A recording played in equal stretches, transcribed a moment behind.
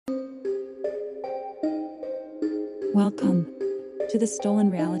Welcome to the Stolen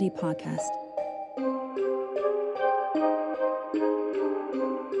Reality Podcast.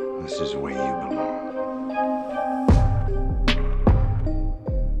 This is where you belong.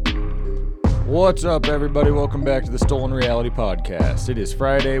 What's up, everybody? Welcome back to the Stolen Reality Podcast. It is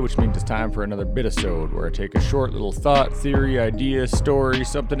Friday, which means it's time for another Bitasode, where I take a short little thought, theory, idea, story,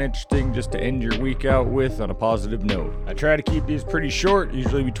 something interesting just to end your week out with on a positive note. I try to keep these pretty short,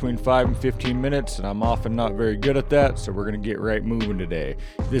 usually between 5 and 15 minutes, and I'm often not very good at that, so we're going to get right moving today.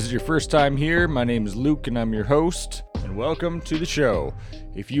 If this is your first time here, my name is Luke, and I'm your host, and welcome to the show.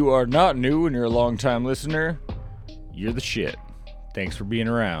 If you are not new and you're a long-time listener, you're the shit. Thanks for being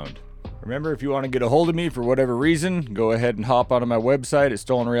around. Remember, if you want to get a hold of me for whatever reason, go ahead and hop onto my website at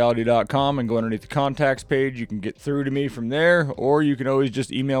stolenreality.com and go underneath the contacts page. You can get through to me from there, or you can always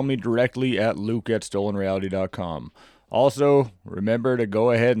just email me directly at luke@stolenreality.com. Also, remember to go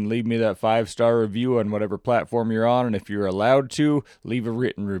ahead and leave me that 5-star review on whatever platform you're on, and if you're allowed to, leave a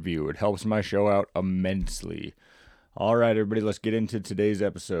written review. It helps my show out immensely. All right, everybody, let's get into today's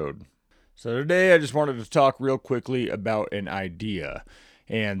episode. So today I just wanted to talk real quickly about an idea.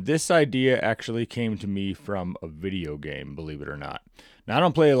 And this idea actually came to me from a video game, believe it or not. Now, I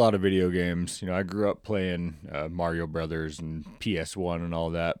don't play a lot of video games. I grew up playing Mario Brothers and PS1 and all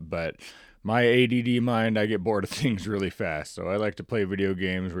that, but my ADD mind, I get bored of things really fast. So I like to play video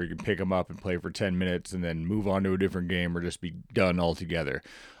games where you can pick them up and play for 10 minutes and then move on to a different game or just be done altogether.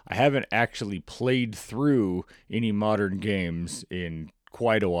 I haven't actually played through any modern games in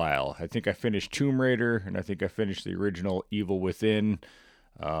quite a while. I think I finished Tomb Raider, and I think I finished the original Evil Within.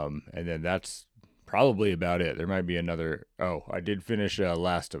 And then that's probably about it. There might be another. Oh, I did finish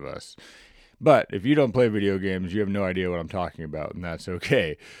Last of Us. But if you don't play video games, you have no idea what I'm talking about, and that's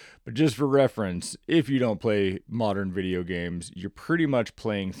okay. But just for reference, if you don't play modern video games, you're pretty much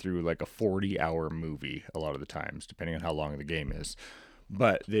playing through like a 40-hour movie a lot of the times, depending on how long the game is.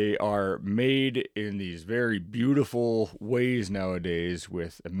 But they are made in these very beautiful ways nowadays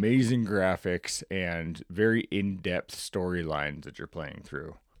with amazing graphics and very in-depth storylines that you're playing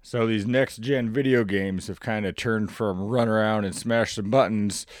through. So these next-gen video games have kind of turned from run around and smash some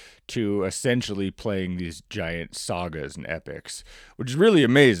buttons to essentially playing these giant sagas and epics, which is really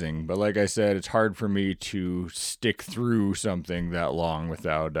amazing. But like I said, it's hard for me to stick through something that long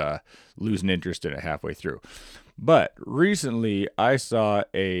without losing interest in it halfway through. But recently I saw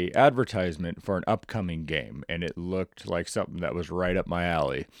a advertisement for an upcoming game, and it looked like something that was right up my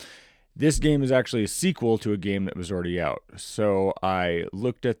alley. This game is actually a sequel to a game that was already out. So I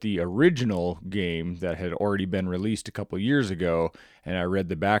looked at the original game that had already been released a couple years ago, and I read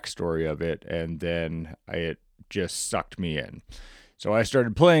the backstory of it, and then it just sucked me in. So I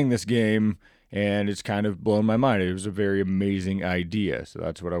started playing this game, and it's kind of blown my mind. It was a very amazing idea, so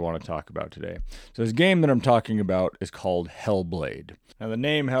that's what I want to talk about today. So this game that I'm talking about is called Hellblade. Now the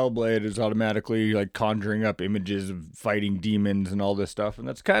name Hellblade is automatically like conjuring up images of fighting demons and all this stuff, and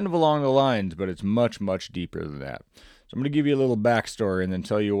that's kind of along the lines, but it's much, much deeper than that. So I'm going to give you a little backstory and then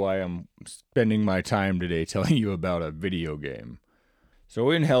tell you why I'm spending my time today telling you about a video game.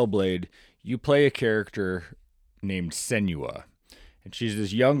 So in Hellblade, you play a character named Senua. And she's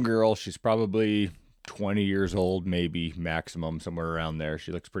this young girl. She's probably 20 years old, maybe maximum, somewhere around there.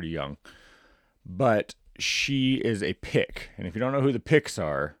 She looks pretty young. But she is a Pict. And if you don't know who the Picts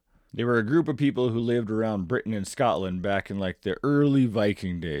are, they were a group of people who lived around Britain and Scotland back in like the early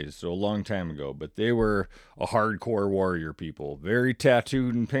Viking days, so a long time ago. But they were a hardcore warrior people, very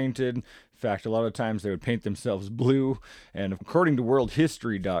tattooed and painted. In fact, a lot of times they would paint themselves blue. And according to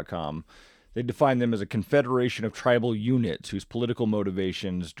worldhistory.com, they define them as a confederation of tribal units whose political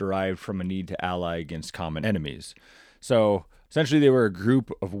motivations derived from a need to ally against common enemies. So essentially they were a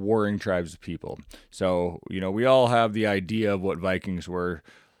group of warring tribes of people. So, we all have the idea of what Vikings were.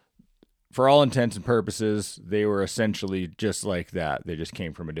 For all intents and purposes, they were essentially just like that. They just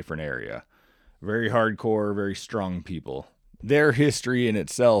came from a different area. Very hardcore, very strong people. Their history in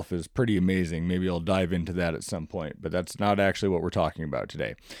itself is pretty amazing. Maybe I'll dive into that at some point, but that's not actually what we're talking about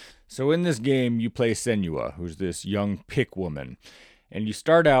today. So in this game, you play Senua, who's this young Pict woman, and you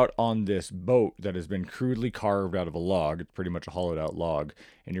start out on this boat that has been crudely carved out of a log. It's pretty much a hollowed out log,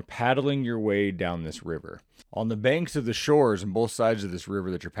 and you're paddling your way down this river. On the banks of the shores on both sides of this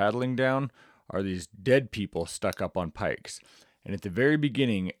river that you're paddling down are these dead people stuck up on pikes. And at the very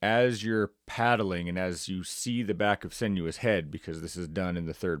beginning, as you're paddling and as you see the back of Senua's head, because this is done in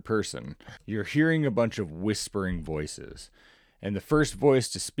the third person, you're hearing a bunch of whispering voices. And the first voice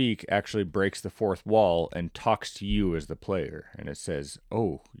to speak actually breaks the fourth wall and talks to you as the player. And it says,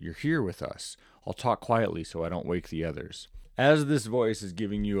 "Oh, you're here with us. I'll talk quietly so I don't wake the others." As this voice is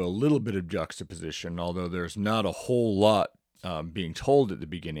giving you a little bit of juxtaposition, although there's not a whole lot being told at the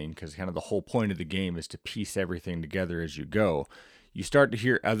beginning, because kind of the whole point of the game is to piece everything together as you go, you start to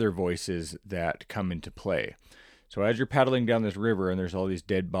hear other voices that come into play. So as you're paddling down this river and there's all these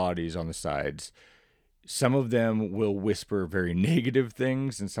dead bodies on the sides, some of them will whisper very negative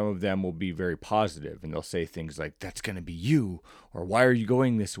things and some of them will be very positive. And they'll say things like, that's going to be you, or why are you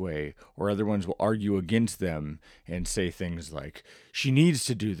going this way? Or other ones will argue against them and say things like, she needs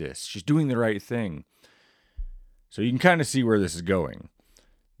to do this. She's doing the right thing. So you can kind of see where this is going.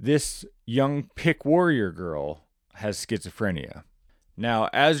 This young pick warrior girl has schizophrenia. Now,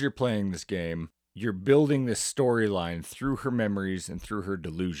 as you're playing this game, you're building this storyline through her memories and through her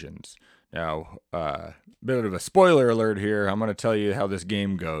delusions. Now, bit of a spoiler alert here. I'm going to tell you how this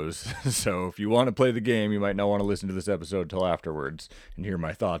game goes. So if you want to play the game, you might not want to listen to this episode till afterwards and hear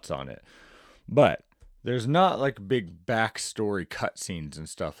my thoughts on it. But there's not like big backstory cutscenes and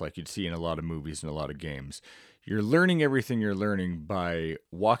stuff like you'd see in a lot of movies and a lot of games. You're learning everything you're learning by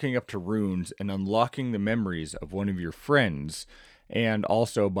walking up to runes and unlocking the memories of one of your friends, and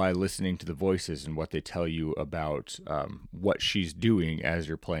also by listening to the voices and what they tell you about what she's doing as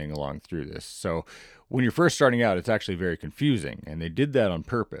you're playing along through this. So when you're first starting out, it's actually very confusing, and they did that on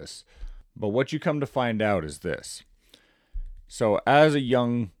purpose. But what you come to find out is this. So as a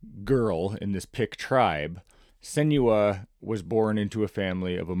young girl in this Pick tribe, Senua was born into a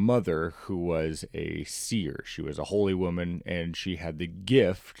family of a mother who was a seer. She was a holy woman, and she had the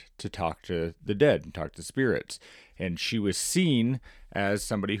gift to talk to the dead and talk to spirits. And she was seen as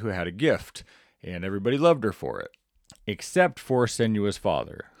somebody who had a gift, and everybody loved her for it, except for Senua's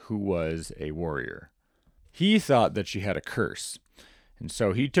father, who was a warrior. He thought that she had a curse, and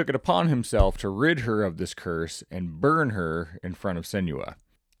so he took it upon himself to rid her of this curse and burn her in front of Senua.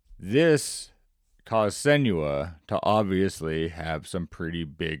 This caused Senua to obviously have some pretty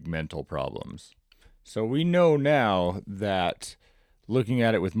big mental problems. So we know now that, looking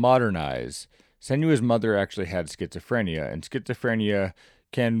at it with modern eyes, Senua's mother actually had schizophrenia, and schizophrenia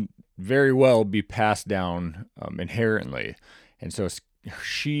can very well be passed down inherently. And so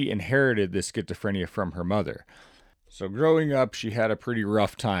she inherited this schizophrenia from her mother. So growing up, she had a pretty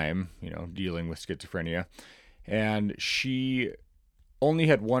rough time, dealing with schizophrenia. And she only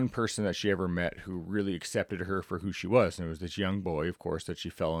had one person that she ever met who really accepted her for who she was. And it was this young boy, of course, that she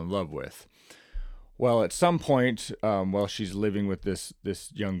fell in love with. Well, at some point, while she's living with this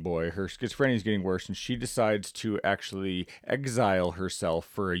young boy, her schizophrenia is getting worse, and she decides to actually exile herself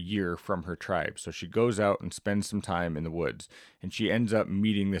for a year from her tribe. So she goes out and spends some time in the woods, and she ends up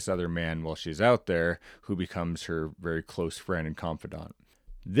meeting this other man while she's out there, who becomes her very close friend and confidant.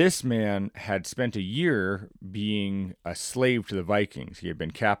 This man had spent a year being a slave to the Vikings. He had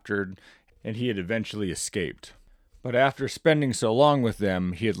been captured, and he had eventually escaped. But after spending so long with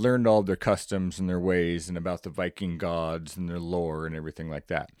them, he had learned all their customs and their ways and about the Viking gods and their lore and everything like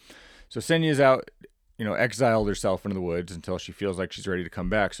that. So Senya's out, exiled herself into the woods until she feels like she's ready to come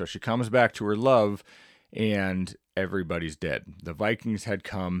back. So she comes back to her love, and everybody's dead. The Vikings had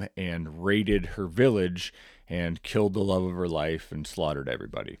come and raided her village and killed the love of her life and slaughtered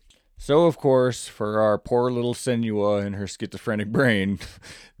everybody. So, of course, for our poor little Senua and her schizophrenic brain,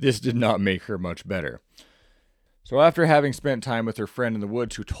 this did not make her much better. So after having spent time with her friend in the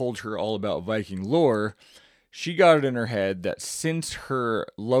woods who told her all about Viking lore, she got it in her head that since her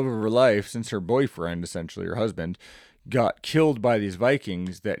love of her life, since her boyfriend, essentially her husband, got killed by these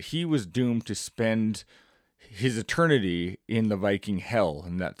Vikings, that he was doomed to spend his eternity in the Viking hell,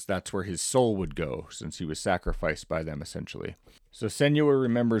 and that's where his soul would go, since he was sacrificed by them, essentially. So Senua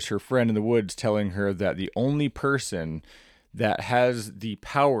remembers her friend in the woods telling her that the only person that has the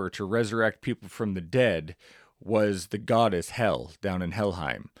power to resurrect people from the dead was the goddess Hel down in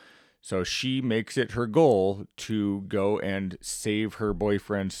Helheim. So she makes it her goal to go and save her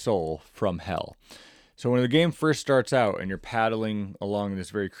boyfriend's soul from hell. So when the game first starts out and you're paddling along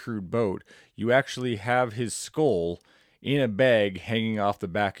this very crude boat, you actually have his skull in a bag hanging off the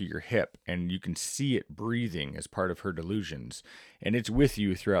back of your hip, and you can see it breathing as part of her delusions. And it's with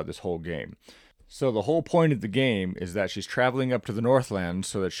you throughout this whole game. So the whole point of the game is that she's traveling up to the Northland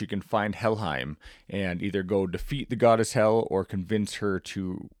so that she can find Helheim and either go defeat the goddess Hel or convince her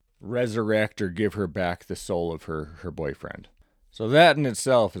to resurrect or give her back the soul of her boyfriend. So that in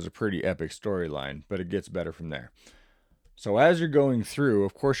itself is a pretty epic storyline, but it gets better from there. So as you're going through,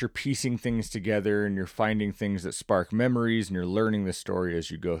 of course, you're piecing things together and you're finding things that spark memories and you're learning the story as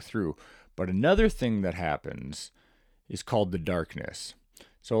you go through. But another thing that happens is called the darkness.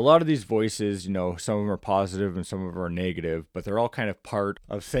 So a lot of these voices, some of them are positive and some of them are negative, but they're all kind of part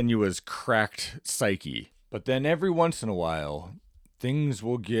of Senua's cracked psyche. But then every once in a while, things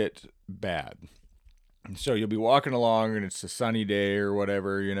will get bad. And so you'll be walking along and it's a sunny day or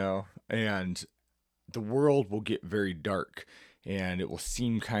whatever, and the world will get very dark and it will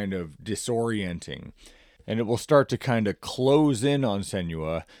seem kind of disorienting. And it will start to kind of close in on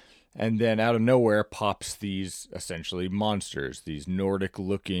Senua. And then out of nowhere pops these essentially monsters, these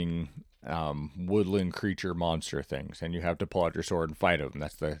Nordic-looking woodland creature monster things, and you have to pull out your sword and fight them.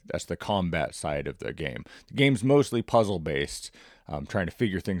 That's the combat side of the game. The game's mostly puzzle-based, trying to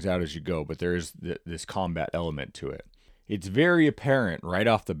figure things out as you go, but there is this combat element to it. It's very apparent right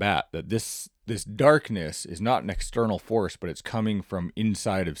off the bat that this darkness is not an external force, but it's coming from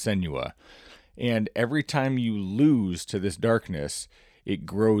inside of Senua. And every time you lose to this darkness, it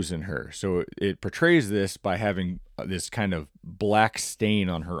grows in her. So it portrays this by having this kind of black stain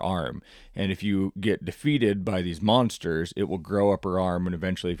on her arm. And if you get defeated by these monsters, it will grow up her arm, and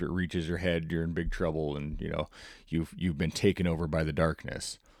eventually if it reaches your head, you're in big trouble, and you've been taken over by the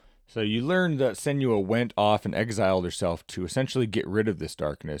darkness. So you learn that Senua went off and exiled herself to essentially get rid of this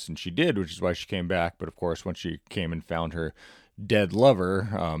darkness, and she did, which is why she came back. But of course, once she came and found her dead lover,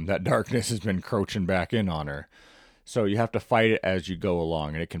 that darkness has been encroaching back in on her. So you have to fight it as you go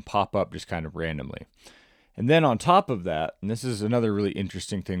along, and it can pop up just kind of randomly. And then on top of that, and this is another really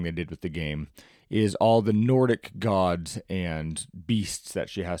interesting thing they did with the game, is all the Nordic gods and beasts that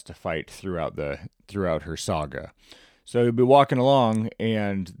she has to fight throughout her saga. So you'll be walking along,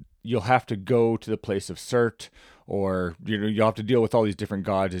 and you'll have to go to the place of Surt, or you'll have to deal with all these different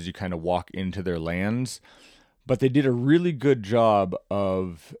gods as you kind of walk into their lands. But they did a really good job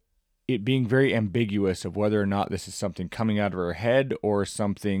of it being very ambiguous of whether or not this is something coming out of her head or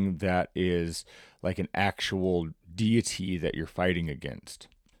something that is like an actual deity that you're fighting against.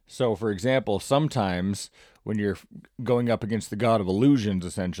 So, for example, sometimes when you're going up against the god of illusions,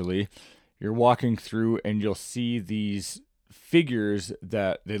 essentially, you're walking through and you'll see these figures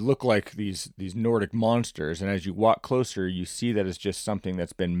that they look like these Nordic monsters, and as you walk closer, you see that it's just something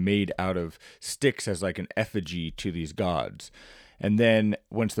that's been made out of sticks as like an effigy to these gods. And then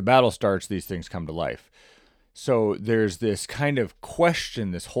once the battle starts, these things come to life. So there's this kind of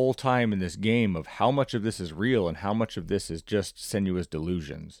question this whole time in this game of how much of this is real and how much of this is just Senua's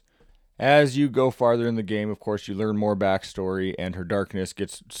delusions. As you go farther in the game, of course, you learn more backstory, and her darkness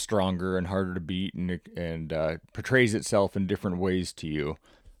gets stronger and harder to beat, and portrays itself in different ways to you.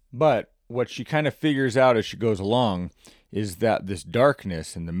 But what she kind of figures out as she goes along is that this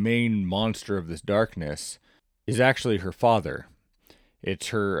darkness, and the main monster of this darkness, is actually her father. It's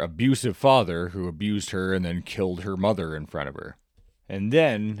her abusive father who abused her and then killed her mother in front of her. And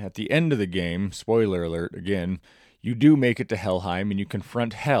then, at the end of the game, spoiler alert again, you do make it to Helheim and you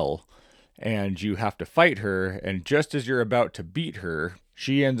confront Hel, and you have to fight her, and just as you're about to beat her,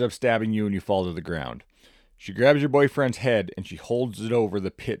 she ends up stabbing you and you fall to the ground. She grabs your boyfriend's head and she holds it over the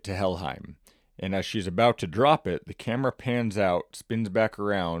pit to Helheim. And as she's about to drop it, the camera pans out, spins back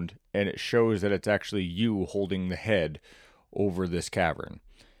around, and it shows that it's actually you holding the head over this cavern.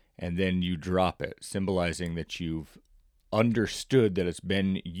 And then you drop it, symbolizing that you've understood that it's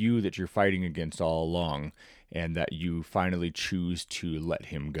been you that you're fighting against all along, and that you finally choose to let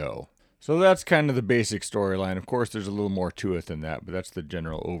him go. So that's kind of the basic storyline. Of course, there's a little more to it than that, but that's the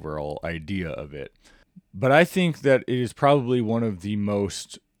general overall idea of it. But I think that it is probably one of the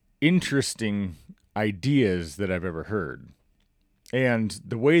most interesting ideas that I've ever heard. And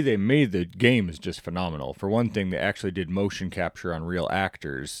the way they made the game is just phenomenal. For one thing, they actually did motion capture on real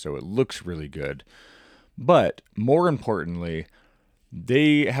actors, so it looks really good. But more importantly,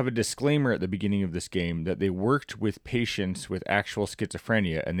 they have a disclaimer at the beginning of this game that they worked with patients with actual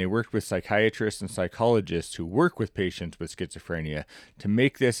schizophrenia, and they worked with psychiatrists and psychologists who work with patients with schizophrenia to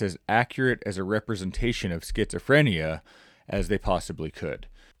make this as accurate as a representation of schizophrenia as they possibly could.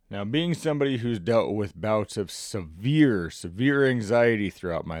 Now, being somebody who's dealt with bouts of severe anxiety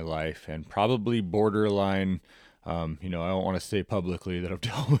throughout my life, and probably borderline, I don't want to say publicly that I've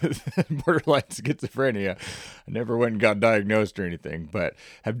dealt with borderline schizophrenia. I never went and got diagnosed or anything, but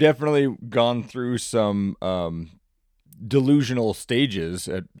have definitely gone through some delusional stages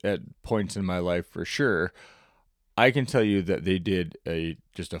at points in my life for sure. I can tell you that they did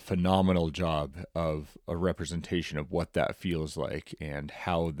just a phenomenal job of a representation of what that feels like and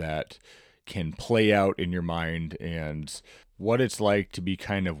how that can play out in your mind and what it's like to be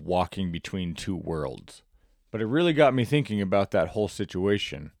kind of walking between two worlds. But it really got me thinking about that whole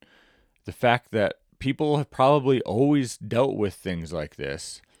situation. The fact that people have probably always dealt with things like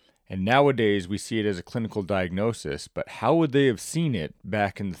this, and nowadays we see it as a clinical diagnosis, but how would they have seen it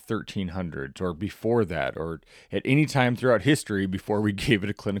back in the 1300s or before that, or at any time throughout history before we gave it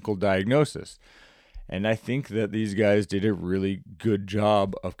a clinical diagnosis? And I think that these guys did a really good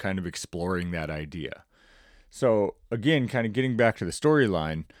job of kind of exploring that idea. So again, kind of getting back to the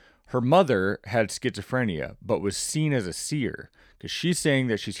storyline, her mother had schizophrenia, but was seen as a seer, because she's saying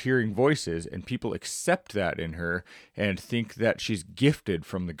that she's hearing voices and people accept that in her and think that she's gifted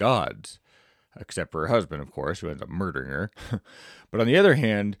from the gods, except for her husband, of course, who ends up murdering her. But on the other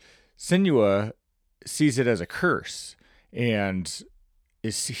hand, Senua sees it as a curse and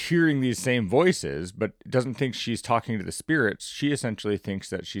is hearing these same voices, but doesn't think she's talking to the spirits. She essentially thinks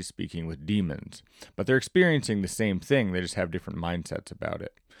that she's speaking with demons. But they're experiencing the same thing, they just have different mindsets about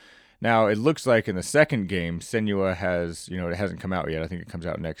it. Now, it looks like in the second game, Senua has, it hasn't come out yet. I think it comes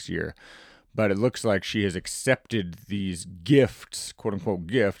out next year. But it looks like she has accepted these gifts, quote-unquote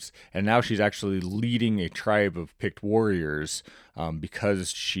gifts, and now she's actually leading a tribe of picked warriors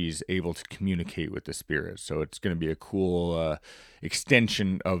because she's able to communicate with the spirits. So it's going to be a cool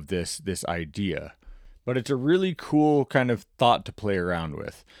extension of this idea. But it's a really cool kind of thought to play around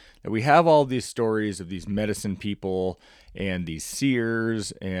with. That we have all these stories of these medicine people and these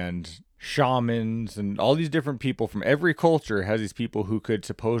seers and shamans and all these different people from every culture has these people who could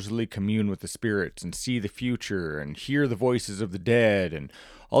supposedly commune with the spirits and see the future and hear the voices of the dead and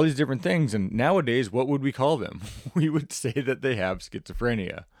all these different things. And nowadays, what would we call them? We would say that they have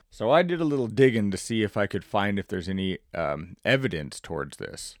schizophrenia. So I did a little digging to see if I could find if there's any evidence towards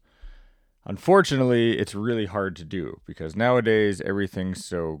this. Unfortunately, it's really hard to do because nowadays everything's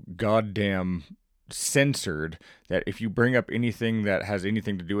so goddamn censored that if you bring up anything that has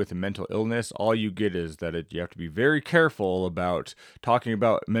anything to do with a mental illness, all you get is that you have to be very careful about talking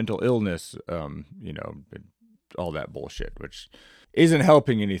about mental illness, all that bullshit, which isn't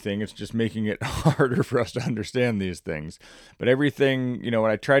helping anything. It's just making it harder for us to understand these things. But everything,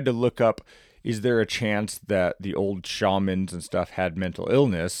 when I tried to look up, is there a chance that the old shamans and stuff had mental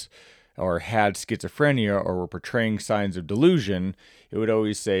illness or had schizophrenia or were portraying signs of delusion, it would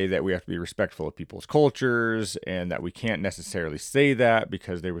always say that we have to be respectful of people's cultures and that we can't necessarily say that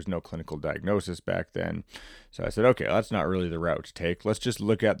because there was no clinical diagnosis back then. So I said, okay, that's not really the route to take. Let's just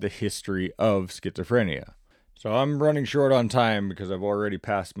look at the history of schizophrenia. So I'm running short on time because I've already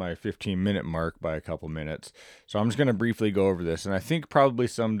passed my 15-minute mark by a couple minutes. So I'm just going to briefly go over this. And I think probably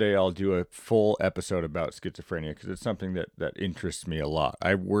someday I'll do a full episode about schizophrenia because it's something that interests me a lot.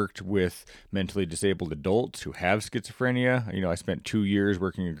 I worked with mentally disabled adults who have schizophrenia. I spent 2 years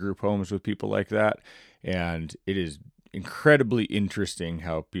working in group homes with people like that. And it is incredibly interesting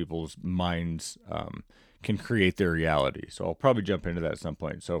how people's minds can create their reality. So I'll probably jump into that at some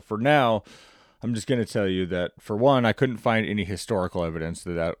point. So for now, I'm just going to tell you that, for one, I couldn't find any historical evidence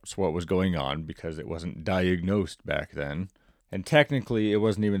that that's what was going on because it wasn't diagnosed back then. And technically, it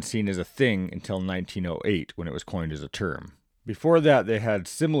wasn't even seen as a thing until 1908 when it was coined as a term. Before that, they had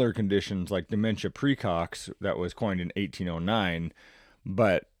similar conditions like dementia praecox that was coined in 1809,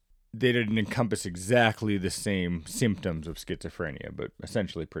 but they didn't encompass exactly the same symptoms of schizophrenia, but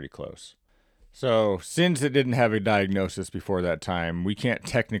essentially pretty close. So, since it didn't have a diagnosis before that time, we can't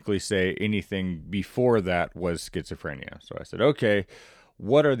technically say anything before that was schizophrenia. So I said, okay,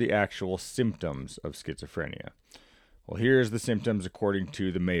 what are the actual symptoms of schizophrenia? Well, here's the symptoms according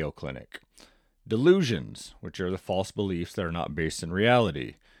to the Mayo Clinic. Delusions, which are the false beliefs that are not based in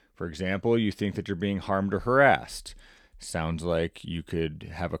reality. For example, you think that you're being harmed or harassed. Sounds like you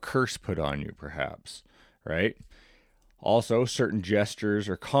could have a curse put on you, perhaps, right? Also, certain gestures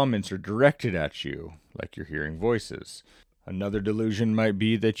or comments are directed at you, like you're hearing voices. Another delusion might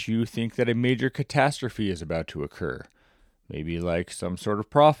be that you think that a major catastrophe is about to occur, maybe like some sort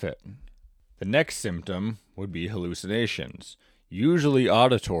of prophet. The next symptom would be hallucinations, usually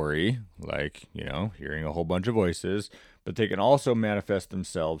auditory, like, hearing a whole bunch of voices, but they can also manifest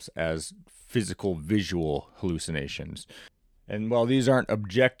themselves as physical visual hallucinations. And while these aren't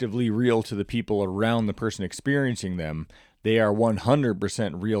objectively real to the people around the person experiencing them, they are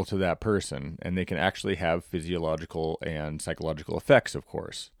 100% real to that person, and they can actually have physiological and psychological effects, of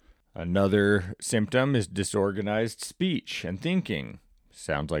course. Another symptom is disorganized speech and thinking.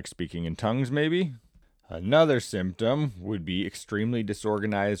 Sounds like speaking in tongues, maybe? Another symptom would be extremely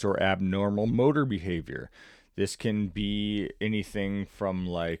disorganized or abnormal motor behavior. This can be anything from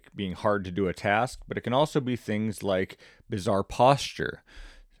like being hard to do a task, but it can also be things like bizarre posture,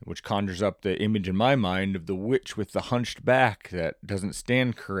 which conjures up the image in my mind of the witch with the hunched back that doesn't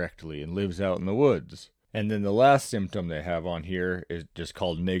stand correctly and lives out in the woods. And then the last symptom they have on here is just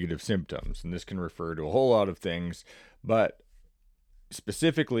called negative symptoms, and this can refer to a whole lot of things, but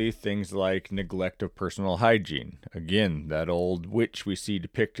specifically things like neglect of personal hygiene. Again, that old witch we see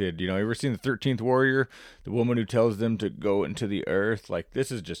depicted. You ever seen the 13th Warrior? The woman who tells them to go into the earth? Like,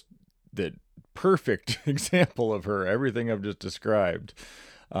 this is just the perfect example of her, everything I've just described.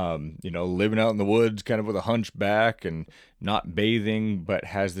 Living out in the woods kind of with a hunchback and not bathing, but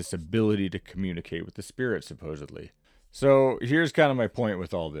has this ability to communicate with the spirit, supposedly. So here's kind of my point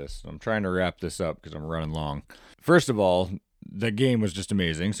with all this. I'm trying to wrap this up because I'm running long. First of all, the game was just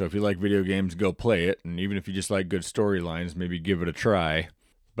amazing. So if you like video games, go play it. And even if you just like good storylines, maybe give it a try.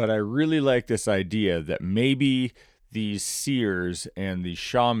 But I really like this idea that maybe these seers and the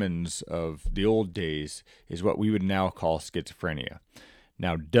shamans of the old days is what we would now call schizophrenia.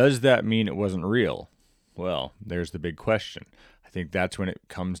 Now, does that mean it wasn't real? Well, there's the big question. I think that's when it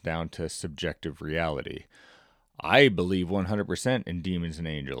comes down to subjective reality. I believe 100% in demons and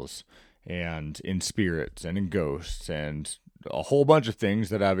angels, and in spirits, and in ghosts, and a whole bunch of things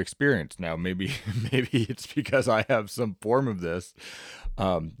that I've experienced. Now, maybe it's because I have some form of this,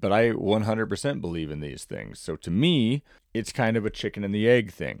 but I 100% believe in these things. So to me, it's kind of a chicken and the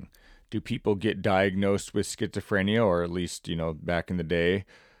egg thing. Do people get diagnosed with schizophrenia, or at least, back in the day,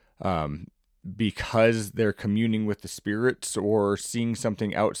 because they're communing with the spirits or seeing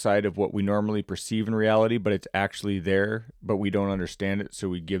something outside of what we normally perceive in reality, but it's actually there, but we don't understand it, so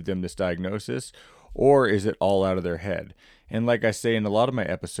we give them this diagnosis? Or is it all out of their head? And like I say in a lot of my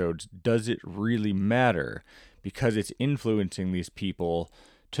episodes, does it really matter? Because it's influencing these people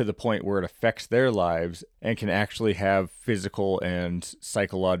to the point where it affects their lives and can actually have physical and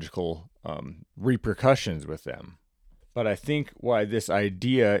psychological repercussions with them. But I think why this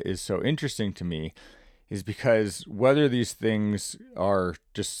idea is so interesting to me is because whether these things are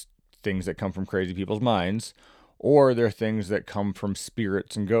just things that come from crazy people's minds, or they're things that come from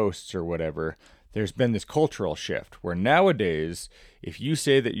spirits and ghosts or whatever, there's been this cultural shift where nowadays, if you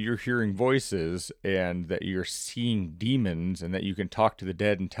say that you're hearing voices and that you're seeing demons and that you can talk to the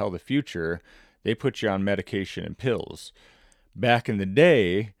dead and tell the future, they put you on medication and pills. Back in the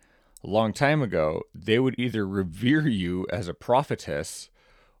day, a long time ago, they would either revere you as a prophetess,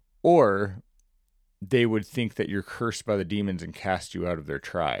 or they would think that you're cursed by the demons and cast you out of their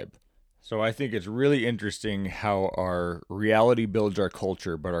tribe. So I think it's really interesting how our reality builds our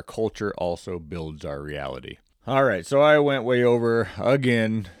culture, but our culture also builds our reality. All right, so I went way over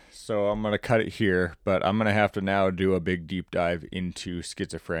again, so I'm going to cut it here, but I'm going to have to now do a big deep dive into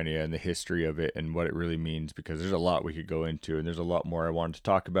schizophrenia and the history of it and what it really means, because there's a lot we could go into, and there's a lot more I wanted to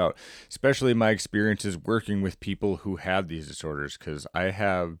talk about, especially my experiences working with people who have these disorders, because I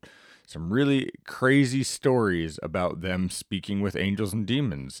have some really crazy stories about them speaking with angels and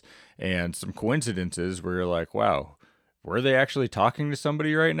demons, and some coincidences where you're like, wow, were they actually talking to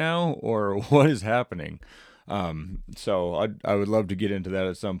somebody right now, or what is happening? So I would love to get into that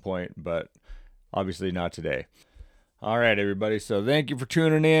at some point, but obviously not today. All right, everybody. So thank you for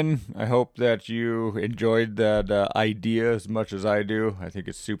tuning in. I hope that you enjoyed that idea as much as I do. I think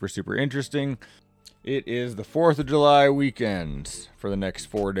it's super, super interesting. It is the 4th of July weekend for the next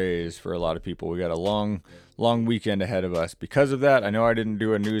 4 days for a lot of people. We got a long weekend ahead of us. Because of that, I know I didn't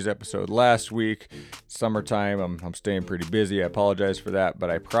do a news episode last week. It's summertime. I'm staying pretty busy. I apologize for that,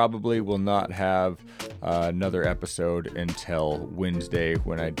 but I probably will not have another episode until Wednesday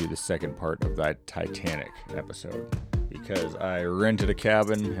when I do the second part of that Titanic episode, because I rented a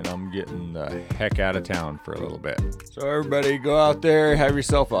cabin and I'm getting the heck out of town for a little bit. So everybody go out there, have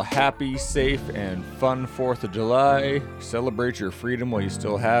yourself a happy, safe, and fun 4th of July. Celebrate your freedom while you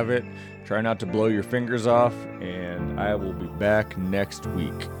still have it. Try not to blow your fingers off, and I will be back next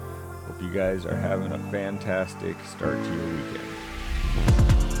week. Hope you guys are having a fantastic start to your weekend.